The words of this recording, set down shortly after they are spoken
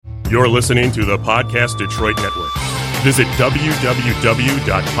You're listening to the Podcast Detroit Network. Visit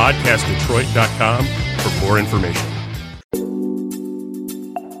www.podcastdetroit.com for more information.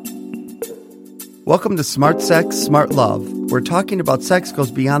 Welcome to Smart Sex, Smart Love. Where talking about sex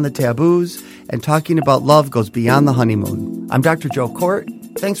goes beyond the taboos and talking about love goes beyond the honeymoon. I'm Dr. Joe Court.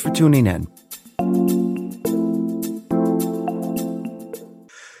 Thanks for tuning in.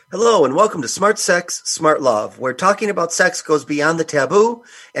 Hello and welcome to Smart Sex, Smart Love, where talking about sex goes beyond the taboo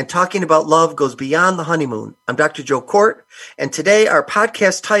and talking about love goes beyond the honeymoon. I'm Dr. Joe Court, and today our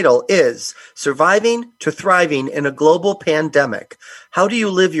podcast title is Surviving to Thriving in a Global Pandemic. How do you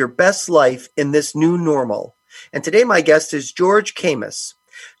live your best life in this new normal? And today my guest is George Camus.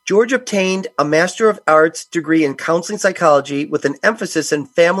 George obtained a Master of Arts degree in counseling psychology with an emphasis in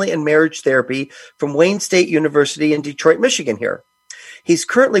family and marriage therapy from Wayne State University in Detroit, Michigan here. He's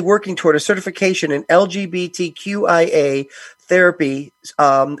currently working toward a certification in LGBTQIA therapy,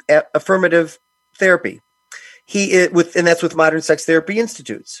 affirmative therapy. And that's with Modern Sex Therapy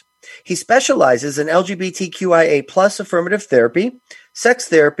Institutes. He specializes in LGBTQIA plus affirmative therapy, sex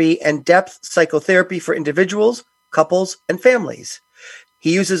therapy, and depth psychotherapy for individuals, couples, and families.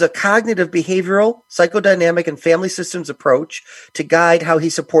 He uses a cognitive behavioral, psychodynamic, and family systems approach to guide how he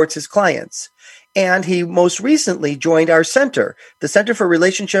supports his clients. And he most recently joined our center, the Center for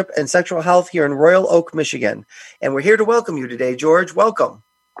Relationship and Sexual Health here in Royal Oak, Michigan. And we're here to welcome you today, George. Welcome.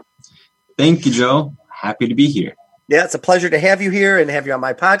 Thank you, Joe. Happy to be here. Yeah, it's a pleasure to have you here and have you on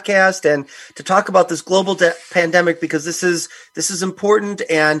my podcast and to talk about this global pandemic because this is important.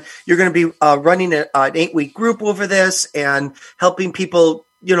 And you're going to be running an 8-week group over this and helping people,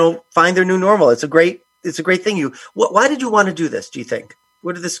 find their new normal. It's a great thing. Why did you want to do this? Do you think?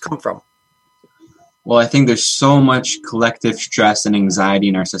 Where did this come from? Well, I think there's so much collective stress and anxiety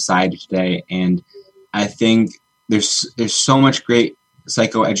in our society today, and I think there's so much great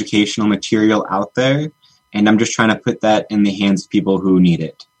psychoeducational material out there, and I'm just trying to put that in the hands of people who need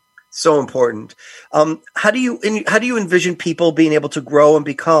it. So important. How do you envision people being able to grow and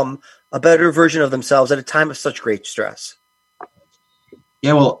become a better version of themselves at a time of such great stress?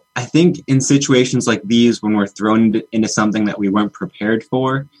 Yeah, well, I think in situations like these, when we're thrown into something that we weren't prepared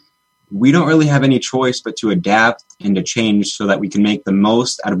for, we don't really have any choice but to adapt and to change so that we can make the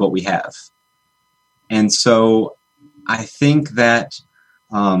most out of what we have. And so I think that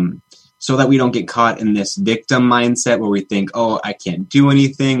so that we don't get caught in this victim mindset where we think, oh, I can't do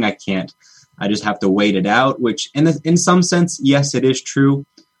anything. I just have to wait it out, which in some sense, yes, it is true.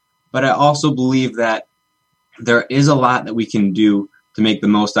 But I also believe that there is a lot that we can do to make the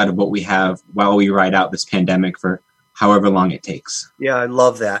most out of what we have while we ride out this pandemic for however long it takes. Yeah, I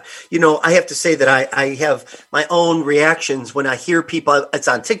love that. I have to say that I have my own reactions when I hear people, it's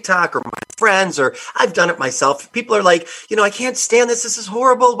on TikTok or my friends, or I've done it myself. People are like, I can't stand this. This is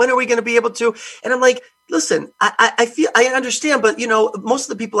horrible. When are we going to be able to? And I'm like, listen, I understand, but most of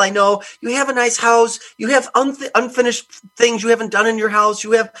the people I know, you have a nice house, you have unfinished things you haven't done in your house,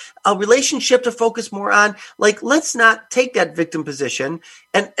 you have a relationship to focus more on. Like, let's not take that victim position.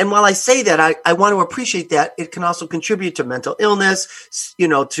 And while I say that, I want to appreciate that it can also contribute to mental illness,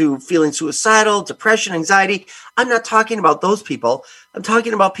 to feeling suicidal, depression, anxiety. I'm not talking about those people. I'm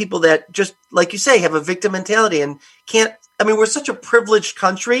talking about people that just, like you say, have a victim mentality and can't. I mean, we're such a privileged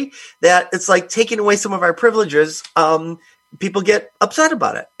country that it's like taking away some of our privileges. People get upset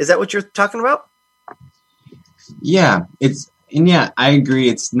about it. Is that what you're talking about? Yeah, I agree.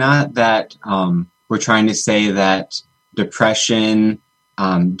 It's not that we're trying to say that depression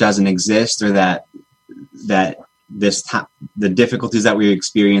doesn't exist or that the difficulties that we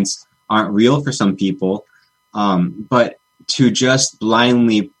experience aren't real for some people. But to just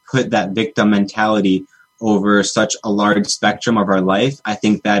blindly put that victim mentality over such a large spectrum of our life, I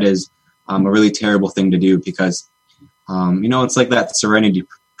think that is a really terrible thing to do because, it's like that serenity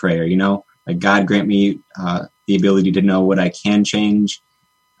prayer, like God grant me the ability to know what I can change.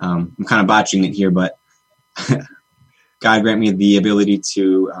 I'm kind of botching it here, but God grant me the ability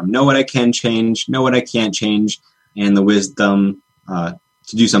to know what I can change, know what I can't change, and the wisdom to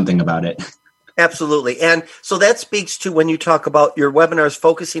do something about it. Absolutely. And so that speaks to when you talk about your webinars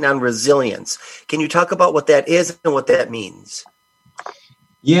focusing on resilience. Can you talk about what that is and what that means?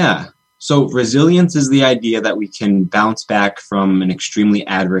 Yeah. So resilience is the idea that we can bounce back from an extremely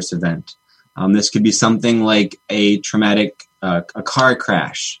adverse event. This could be something like a traumatic, a car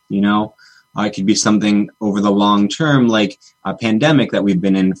crash, It could be something over the long term, like a pandemic that we've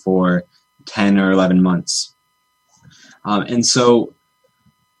been in for 10 or 11 months. And so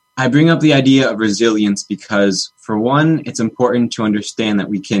I bring up the idea of resilience because, for one, it's important to understand that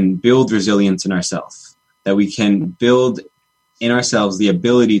we can build resilience in ourselves, that we can build in ourselves the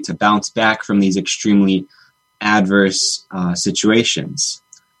ability to bounce back from these extremely adverse situations.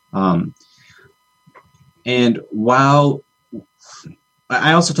 And while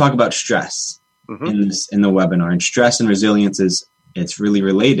I also talk about stress in the webinar, and stress and resilience it's really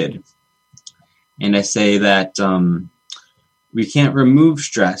related. And I say that we can't remove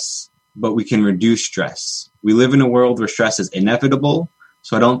stress, but we can reduce stress. We live in a world where stress is inevitable,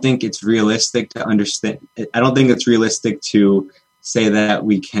 so I don't think it's realistic to understand. I don't think it's realistic to say that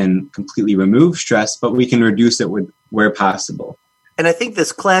we can completely remove stress, but we can reduce it where possible. And I think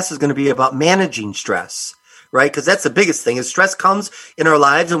this class is going to be about managing stress, right? Because that's the biggest thing is stress comes in our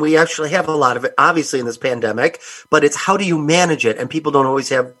lives, and we actually have a lot of it, obviously, in this pandemic, but it's how do you manage it? And people don't always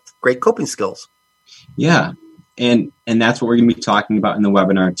have great coping skills. Yeah. And that's what we're going to be talking about in the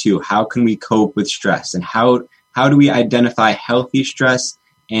webinar too. How can we cope with stress, and how do we identify healthy stress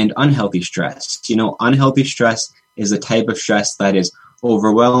and unhealthy stress? Unhealthy stress is a type of stress that is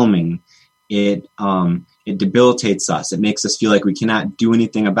overwhelming. It debilitates us. It makes us feel like we cannot do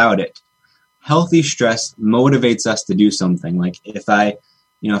anything about it. Healthy stress motivates us to do something. Like if I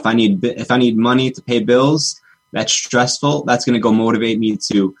need money to pay bills, that's stressful. That's going to go motivate me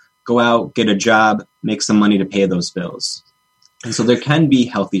to go out, get a job, make some money to pay those bills. And so there can be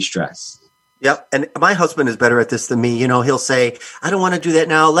healthy stress. Yep. And my husband is better at this than me. He'll say, I don't want to do that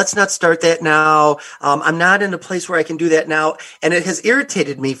now. Let's not start that now. I'm not in a place where I can do that now. And it has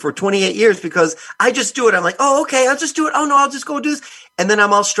irritated me for 28 years because I just do it. I'm like, oh, okay, I'll just do it. Oh, no, I'll just go do this. And then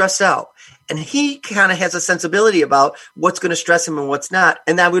I'm all stressed out. And he kind of has a sensibility about what's going to stress him and what's not.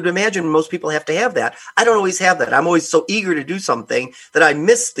 And I would imagine most people have to have that. I don't always have that. I'm always so eager to do something that I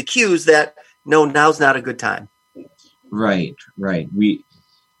miss the cues that, no, now's not a good time. Right.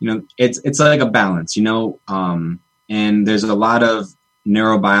 It's like a balance, and there's a lot of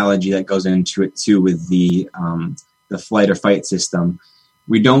neurobiology that goes into it too with the flight or fight system.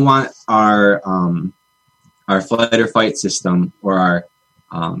 We don't want our flight or fight system or our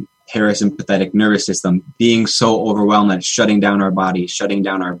parasympathetic nervous system being so overwhelmed that it's shutting down our body, shutting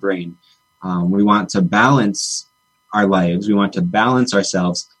down our brain. We want to balance our lives. We want to balance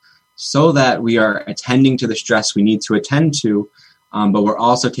ourselves so that we are attending to the stress we need to attend to, but we're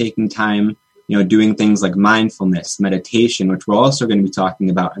also taking time, doing things like mindfulness, meditation, which we're also going to be talking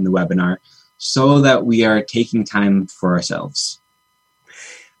about in the webinar, so that we are taking time for ourselves.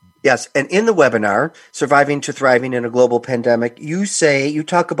 Yes. And in the webinar, Surviving to Thriving in a Global Pandemic, you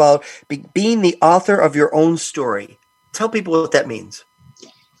talk about being the author of your own story. Tell people what that means.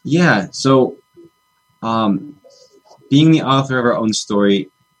 Yeah. So being the author of our own story,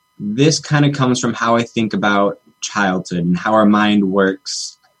 this kind of comes from how I think about childhood and how our mind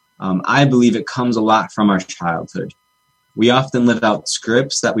works. I believe it comes a lot from our childhood. We often live out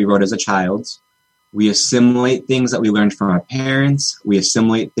scripts that we wrote as a child. We assimilate things that we learned from our parents. We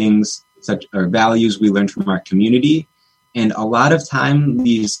assimilate things such as values we learned from our community. And a lot of time,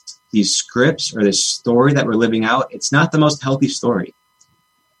 these scripts or this story that we're living out, it's not the most healthy story.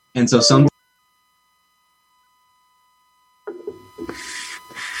 And so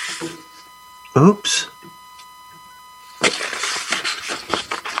Oops.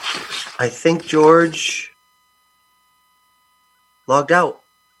 I think George logged out.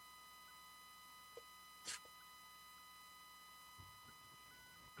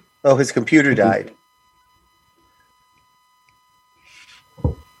 Oh, his computer died.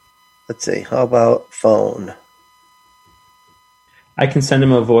 Let's see. How about phone? I can send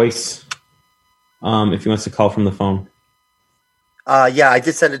him a voice if he wants to call from the phone. Yeah, I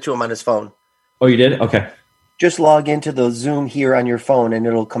did send it to him on his phone. Oh, you did? Okay. Just log into the Zoom here on your phone and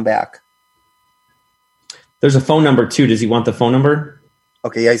it'll come back. There's a phone number too. Does he want the phone number?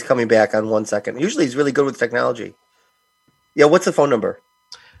 Okay, yeah, he's coming back on 1 second. Usually he's really good with technology. Yeah, what's the phone number?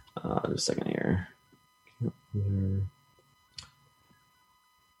 Just a second here.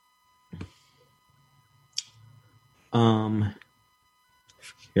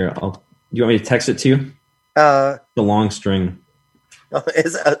 Here, do you want me to text it to you? The long string. You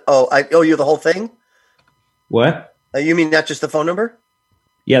the whole thing? What? You mean not just the phone number?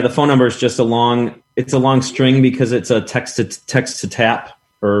 Yeah, the phone number is just a long string because it's a text to tap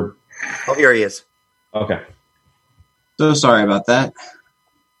or. Oh, here he is. Okay. So sorry about that.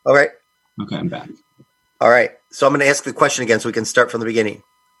 All right. Okay, I'm back. All right. So I'm going to ask the question again so we can start from the beginning.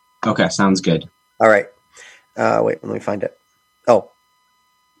 Okay, sounds good. All right. Wait, let me find it. Oh.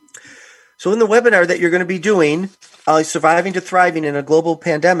 So in the webinar that you're going to be doing, Surviving to Thriving in a Global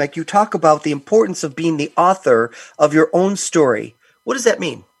Pandemic, you talk about the importance of being the author of your own story. What does that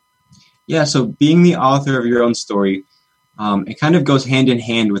mean? Yeah, so being the author of your own story, it kind of goes hand in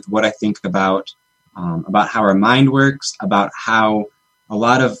hand with what I think about about how our mind works, about how a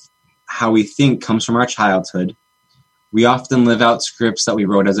lot of how we think comes from our childhood. We often live out scripts that we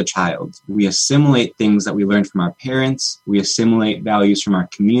wrote as a child. We assimilate things that we learned from our parents. We assimilate values from our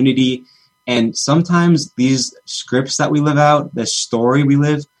community. And sometimes these scripts that we live out, the story we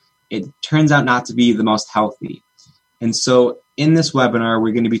live, it turns out not to be the most healthy. And so in this webinar,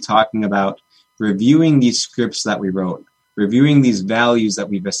 we're going to be talking about reviewing these scripts that we wrote, reviewing these values that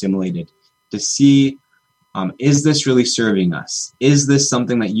we've assimilated to see, is this really serving us? Is this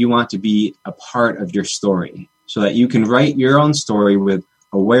something that you want to be a part of your story? So that you can write your own story with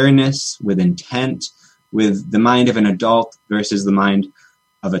awareness, with intent, with the mind of an adult versus the mind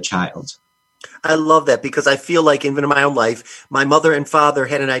of a child. I love that because I feel like even in my own life, my mother and father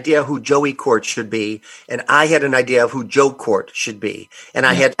had an idea who Joey Court should be, and I had an idea of who Joe Court should be. And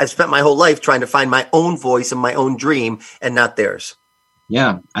I spent my whole life trying to find my own voice and my own dream and not theirs.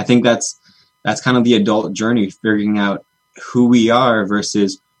 Yeah, I think that's kind of the adult journey, figuring out who we are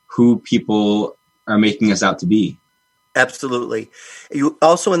versus who people are making us out to be. Absolutely. You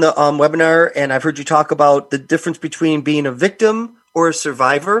also in the webinar, and I've heard you talk about the difference between being a victim or a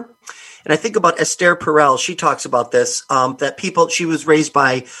survivor. And I think about Esther Perel. She talks about this, that she was raised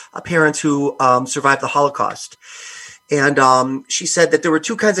by parents who survived the Holocaust. And she said that there were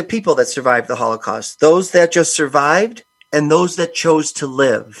two kinds of people that survived the Holocaust, those that just survived and those that chose to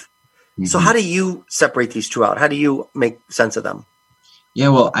live. Mm-hmm. So how do you separate these two out? How do you make sense of them? Yeah,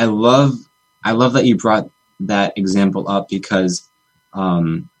 well, I love that you brought that example up because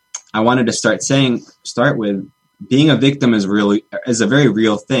I wanted to start with being a victim is a very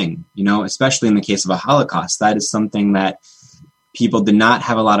real thing, especially in the case of a Holocaust. That is something that people did not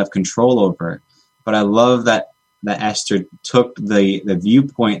have a lot of control over. But I love that Esther took the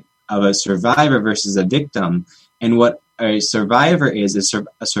viewpoint of a survivor versus a victim. And what a survivor is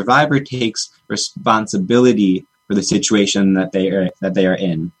a survivor takes responsibility for the situation that they are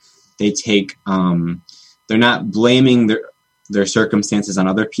in. They take they're not blaming their circumstances on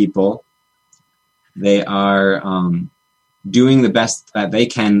other people. They are doing the best that they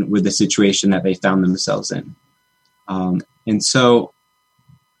can with the situation that they found themselves in. And so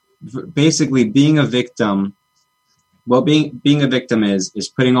basically being a victim, being a victim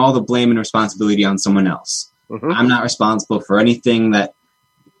is putting all the blame and responsibility on someone else. Mm-hmm. I'm not responsible for anything that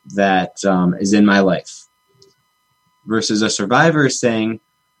is in my life. Versus a survivor is saying,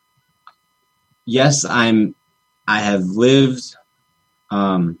 yes, I have lived.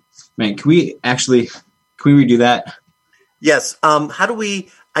 Man, can we redo that? Yes.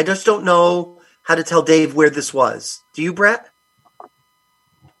 I just don't know how to tell Dave where this was. Do you, Brett?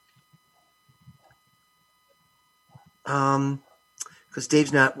 Because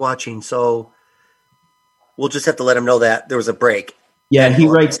Dave's not watching, so we'll just have to let him know that there was a break. Yeah, he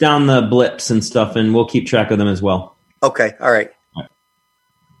writes down the blips and stuff, and we'll keep track of them as well. Okay. All right.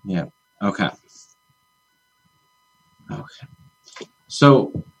 Yeah. Okay.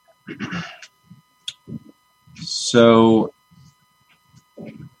 So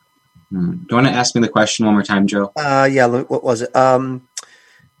do you want to ask me the question one more time, Joe? Yeah. What was it?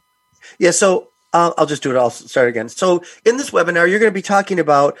 Yeah. So I'll just do it. I'll start again. So in this webinar, you're going to be talking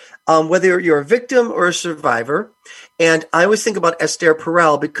about whether you're a victim or a survivor. And I always think about Esther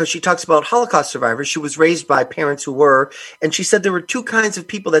Perel because she talks about Holocaust survivors. She was raised by parents who were, and she said there were two kinds of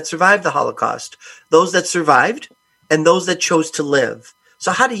people that survived the Holocaust: those that survived and those that chose to live.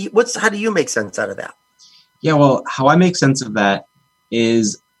 So how do you make sense out of that? Yeah, well, how I make sense of that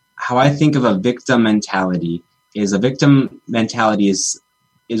is how I think of a victim mentality. A victim mentality is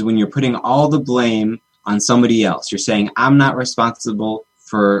when you're putting all the blame on somebody else. You're saying, I'm not responsible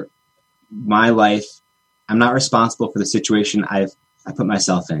for my life. I'm not responsible for the situation I put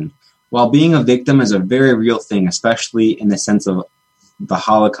myself in. While being a victim is a very real thing, especially in the sense of the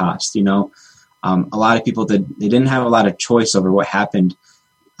Holocaust. A lot of people they didn't have a lot of choice over what happened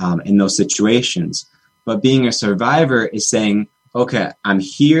in those situations. But being a survivor is saying, okay, I'm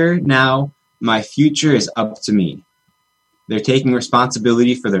here now. My future is up to me. They're taking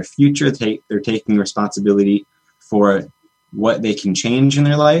responsibility for their future. They're taking responsibility for what they can change in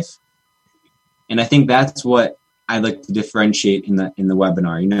their life. And I think that's what I'd like to differentiate in the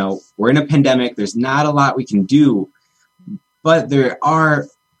webinar. We're in a pandemic. There's not a lot we can do, but there are,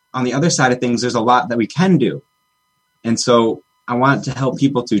 on the other side of things, there's a lot that we can do. And so I want to help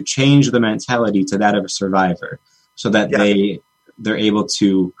people to change the mentality to that of a survivor so that they're able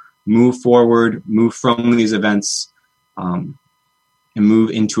to move forward, move from these events, and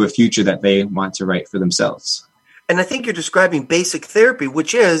move into a future that they want to write for themselves. And I think you're describing basic therapy,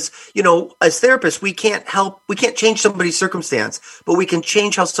 which is, as therapists, we can't change somebody's circumstance, but we can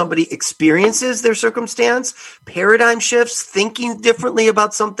change how somebody experiences their circumstance, paradigm shifts, thinking differently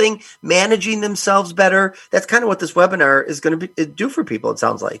about something, managing themselves better. That's kind of what this webinar is going to do for people, it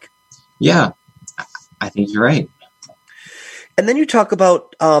sounds like. Yeah, I think you're right. And then you talk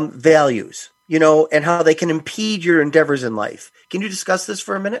about values, and how they can impede your endeavors in life. Can you discuss this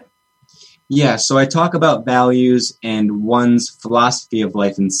for a minute? Yeah, so I talk about values and one's philosophy of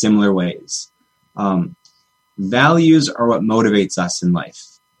life in similar ways. Values are what motivates us in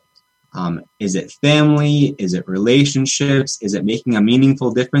life. Is it family? Is it relationships? Is it making a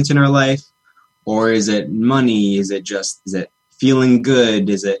meaningful difference in our life? Or is it money? Is it feeling good?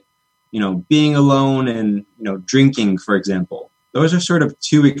 Is it, being alone and, drinking, for example? Those are sort of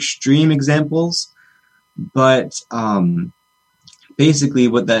two extreme examples, but basically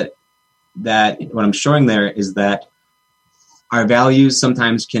what I'm showing there is that our values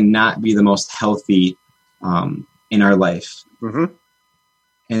sometimes cannot be the most healthy in our life. Mm-hmm.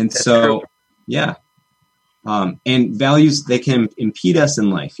 And That's so, true. Yeah. And values, they can impede us in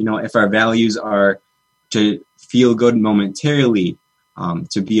life. If our values are to feel good momentarily,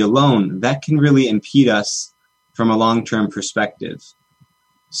 to be alone, that can really impede us from a long-term perspective.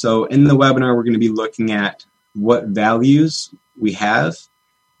 So in the webinar, we're going to be looking at what values we have,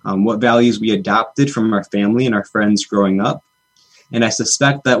 what values we adopted from our family and our friends growing up. And I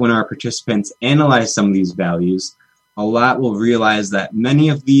suspect that when our participants analyze some of these values, a lot will realize that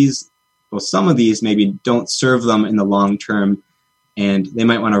some of these maybe don't serve them in the long term, and they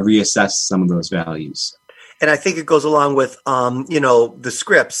might want to reassess some of those values. And I think it goes along with, the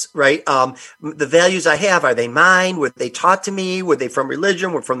scripts, right? The values I have, are they mine? Were they taught to me? Were they from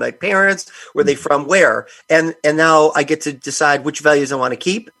religion? Were from my parents? Were they from where? And now I get to decide which values I want to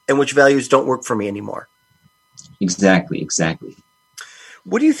keep and which values don't work for me anymore. Exactly.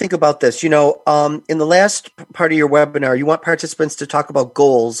 What do you think about this? In the last part of your webinar, you want participants to talk about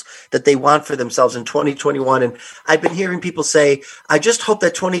goals that they want for themselves in 2021. And I've been hearing people say, I just hope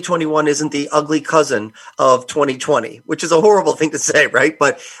that 2021 isn't the ugly cousin of 2020, which is a horrible thing to say, right?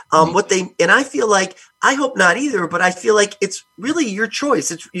 But and I feel like, I hope not either, but I feel like it's really your choice.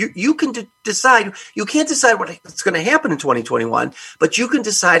 It's you can decide. You can't decide what's going to happen in 2021, but you can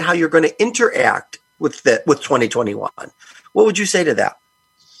decide how you're going to interact with 2021. What would you say to that?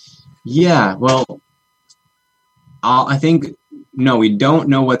 Yeah, well, I think, no, we don't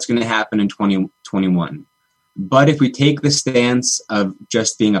know what's going to happen in 2021. But if we take the stance of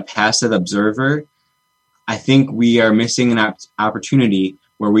just being a passive observer, I think we are missing an opportunity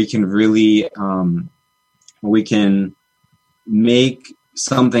where we can really, make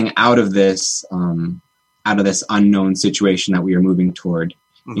something out of this unknown situation that we are moving toward.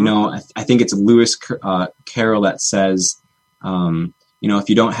 Mm-hmm. I think it's Lewis Carroll that says, if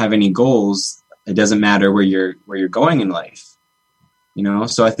you don't have any goals, it doesn't matter where you're going in life.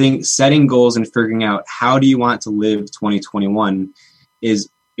 So I think setting goals and figuring out how do you want to live 2021 is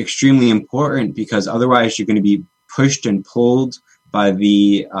extremely important, because otherwise you're going to be pushed and pulled by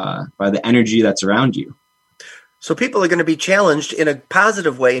the energy that's around you. So people are going to be challenged in a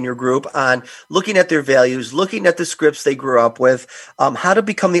positive way in your group on looking at their values, looking at the scripts they grew up with, how to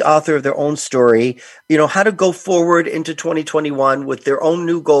become the author of their own story, how to go forward into 2021 with their own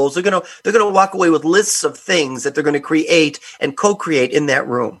new goals. They're going to walk away with lists of things that they're going to create and co-create in that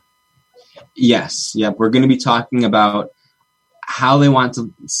room. Yes. Yep. We're going to be talking about how they want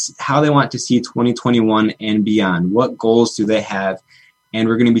to see 2021 and beyond. What goals do they have? And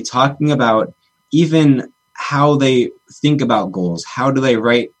we're going to be talking about even how they think about goals. How do they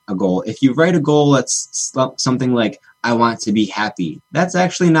write a goal? If you write a goal that's something like, I want to be happy, that's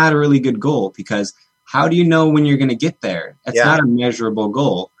actually not a really good goal, because how do you know when you're going to get there? It's not a measurable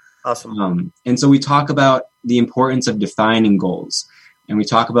goal. Awesome. And so we talk about the importance of defining goals, and we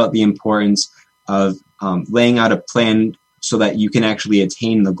talk about the importance of laying out a plan so that you can actually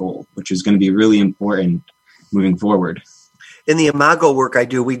attain the goal, which is going to be really important moving forward. In the Imago work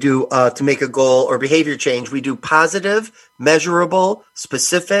we do to make a goal or behavior change, we do positive, measurable,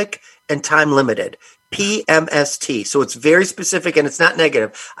 specific, and time limited. PMST. So it's very specific and it's not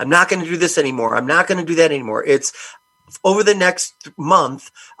negative. I'm not going to do this anymore. I'm not going to do that anymore. It's over the next month,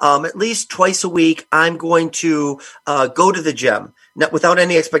 at least twice a week, I'm going to go to the gym without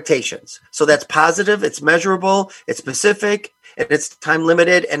any expectations. So that's positive, it's measurable, it's specific, and it's time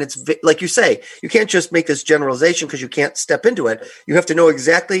limited. And it's like you say, you can't just make this generalization because you can't step into it. You have to know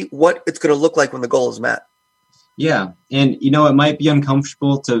exactly what it's going to look like when the goal is met. Yeah. And, it might be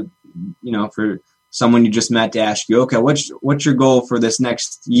uncomfortable to, for someone you just met to ask you, okay, what's your goal for this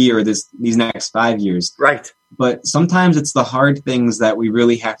next year or these next 5 years? Right. But sometimes it's the hard things that we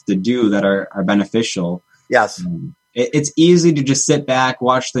really have to do that are beneficial. Yes. It's easy to just sit back,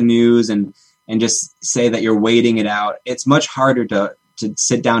 watch the news, and just say that you're waiting it out. It's much harder to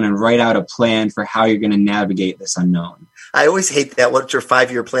sit down and write out a plan for how you're going to navigate this unknown. I always hate that. What's your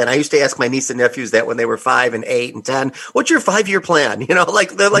 5-year plan? I used to ask my niece and nephews that when they were 5 and 8 and 10. What's your 5-year plan? You know,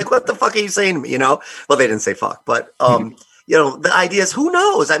 like they're like, what the fuck are you saying to me? You know, well, they didn't say fuck, but you know, the idea is, who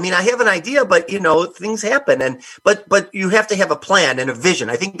knows? I mean, I have an idea, but you know, things happen, but you have to have a plan and a vision.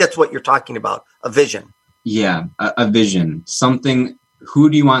 I think that's what you're talking about, a vision. Yeah, a vision, something. Who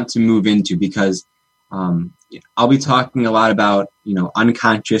do you want to move into? Because I'll be talking a lot about, you know,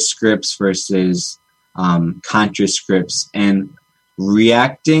 unconscious scripts versus conscious scripts, and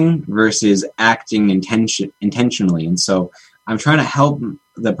reacting versus acting intentionally. And so I'm trying to help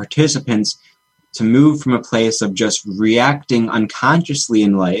the participants to move from a place of just reacting unconsciously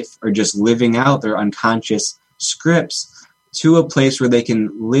in life or just living out their unconscious scripts to a place where they can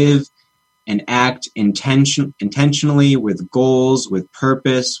live and act intentionally with goals, with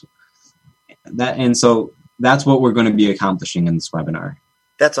purpose. And so that's what we're going to be accomplishing in this webinar.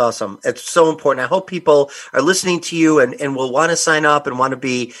 That's awesome. It's so important. I hope people are listening to you and will want to sign up and want to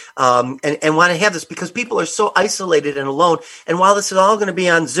be and want to have this, because people are so isolated and alone. And while this is all going to be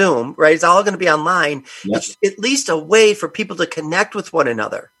on Zoom, right? It's all going to be online. Yep. It's at least a way for people to connect with one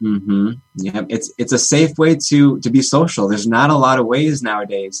another. Mm-hmm. Yeah, it's a safe way to be social. There's not a lot of ways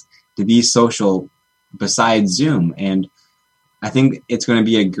nowadays to be social besides Zoom, and I think it's going to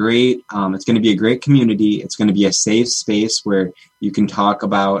be a great community. It's going to be a safe space where you can talk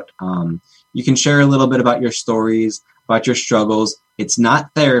about, you can share a little bit about your stories, about your struggles. It's not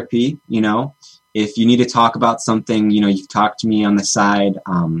therapy, you know. If you need to talk about something, you know, you can talk to me on the side.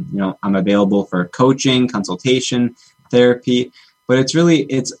 You know, I'm available for coaching, consultation, therapy. But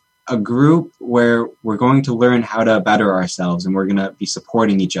it's a group where we're going to learn how to better ourselves, and we're going to be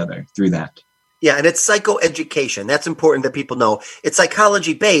supporting each other through that. Yeah, and it's psychoeducation. That's important that people know. It's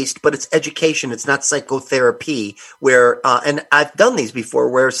psychology-based, but it's education. It's not psychotherapy, where and I've done these before,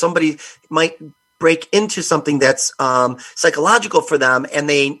 where somebody might break into something that's psychological for them, and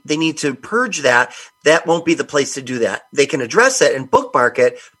they need to purge that. That won't be the place to do that. They can address it and bookmark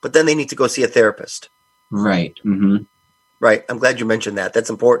it, but then they need to go see a therapist. Right. Mm-hmm. Right. I'm glad you mentioned that.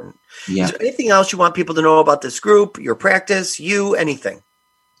 That's important. Yeah. Is there anything else you want people to know about this group, your practice, anything?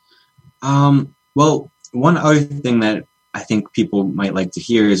 Well, one other thing that I think people might like to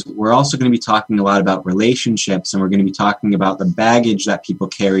hear is we're also going to be talking a lot about relationships, and we're going to be talking about the baggage that people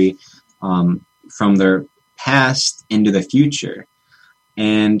carry from their past into the future.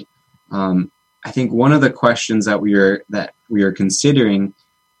 And I think one of the questions that we are considering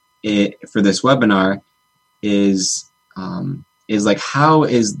for this webinar is like, how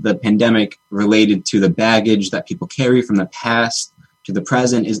is the pandemic related to the baggage that people carry from the past to the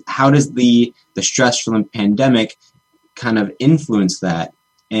present? Is how does the stress from the pandemic kind of influence that?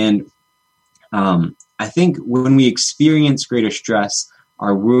 And I think when we experience greater stress,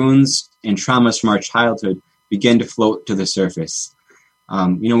 our wounds and traumas from our childhood begin to float to the surface.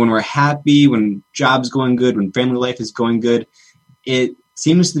 You know, when we're happy, when job's going good, when family life is going good, it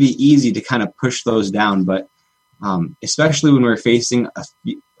seems to be easy to kind of push those down. But especially when we're facing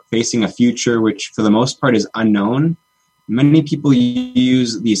a future which for the most part is unknown, many people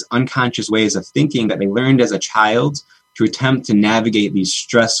use these unconscious ways of thinking that they learned as a child to attempt to navigate these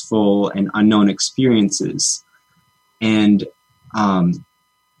stressful and unknown experiences. And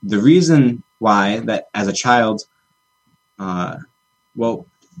the reason why that as a child, when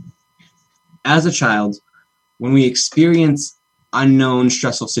we experience unknown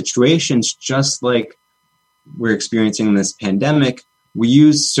stressful situations, just like we're experiencing in this pandemic, we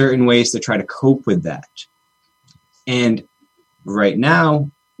use certain ways to try to cope with that. And right now,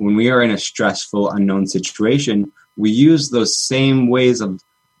 when we are in a stressful, unknown situation, we use those same ways of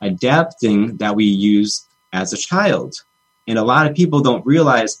adapting that we used as a child. And a lot of people don't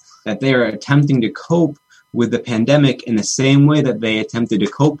realize that they are attempting to cope with the pandemic in the same way that they attempted to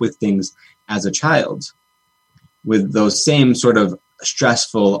cope with things as a child, with those same sort of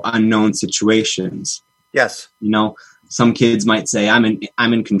stressful, unknown situations. Yes. You know, some kids might say,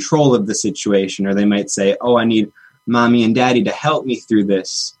 I'm in control of the situation, or they might say, oh, I need mommy and daddy to help me through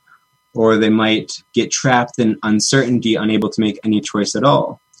this. Or they might get trapped in uncertainty, unable to make any choice at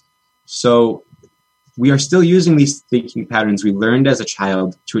all. So we are still using these thinking patterns we learned as a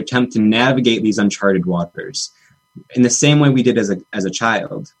child to attempt to navigate these uncharted waters in the same way we did as a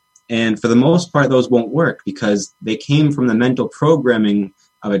child. And for the most part, those won't work because they came from the mental programming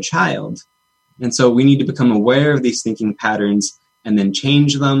of a child. And so we need to become aware of these thinking patterns and then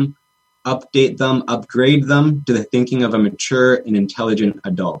change them, update them, upgrade them to the thinking of a mature and intelligent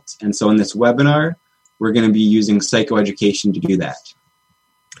adult. And so in this webinar, we're going to be using psychoeducation to do that.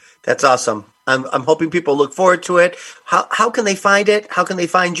 That's awesome. I'm hoping people look forward to it. How can they find it? How can they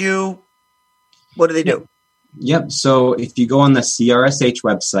find you? What do they do? Yep. So if you go on the CRSH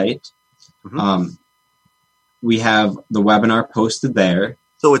website, we have the webinar posted there.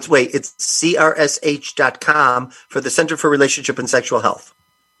 So it's CRSH.com for the Center for Relationship and Sexual Health.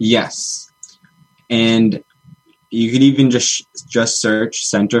 Yes. And you could even just search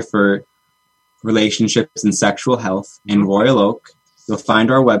Center for Relationships and Sexual Health in Royal Oak. You'll find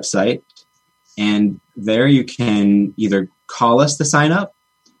our website, and there you can either call us to sign up,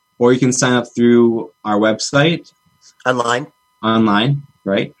 or you can sign up through our website. Online,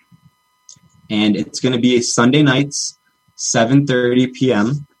 right? And it's going to be Sunday nights, 7:30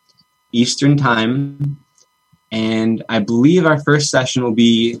 p.m. Eastern Time. And I believe our first session will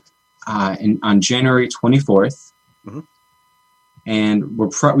be on January 24th. And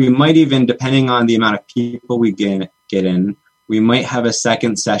we might even, depending on the amount of people we get in, we might have a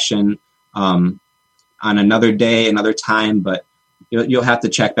second session on another day, another time, but you'll have to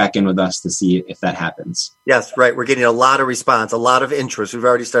check back in with us to see if that happens. Yes, right. We're getting a lot of response, a lot of interest. We've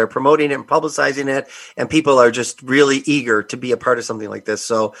already started promoting it and publicizing it, and people are just really eager to be a part of something like this.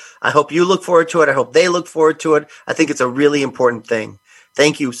 So I hope you look forward to it. I hope they look forward to it. I think it's a really important thing.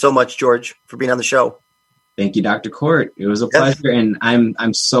 Thank you so much, George, for being on the show. Thank you, Dr. Court. It was a pleasure, and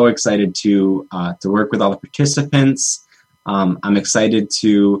I'm so excited to work with all the participants. I'm excited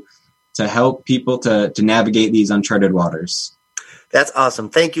to help people to navigate these uncharted waters. That's awesome.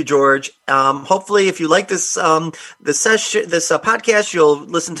 Thank you, George. Hopefully, if you like this podcast, you'll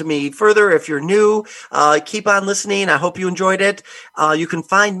listen to me further. If you're new, keep on listening. I hope you enjoyed it. You can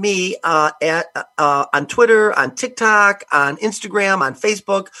find me on Twitter, on TikTok, on Instagram, on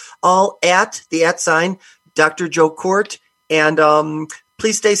Facebook, all at the @ Dr. Joe Court. And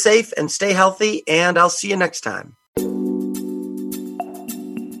please stay safe and stay healthy, and I'll see you next time.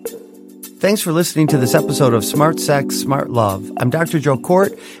 Thanks for listening to this episode of Smart Sex, Smart Love. I'm Dr. Joe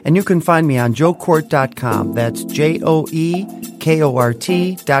Court, and you can find me on joecourt.com. That's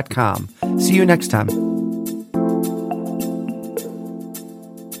JOEKORT.com. See you next time.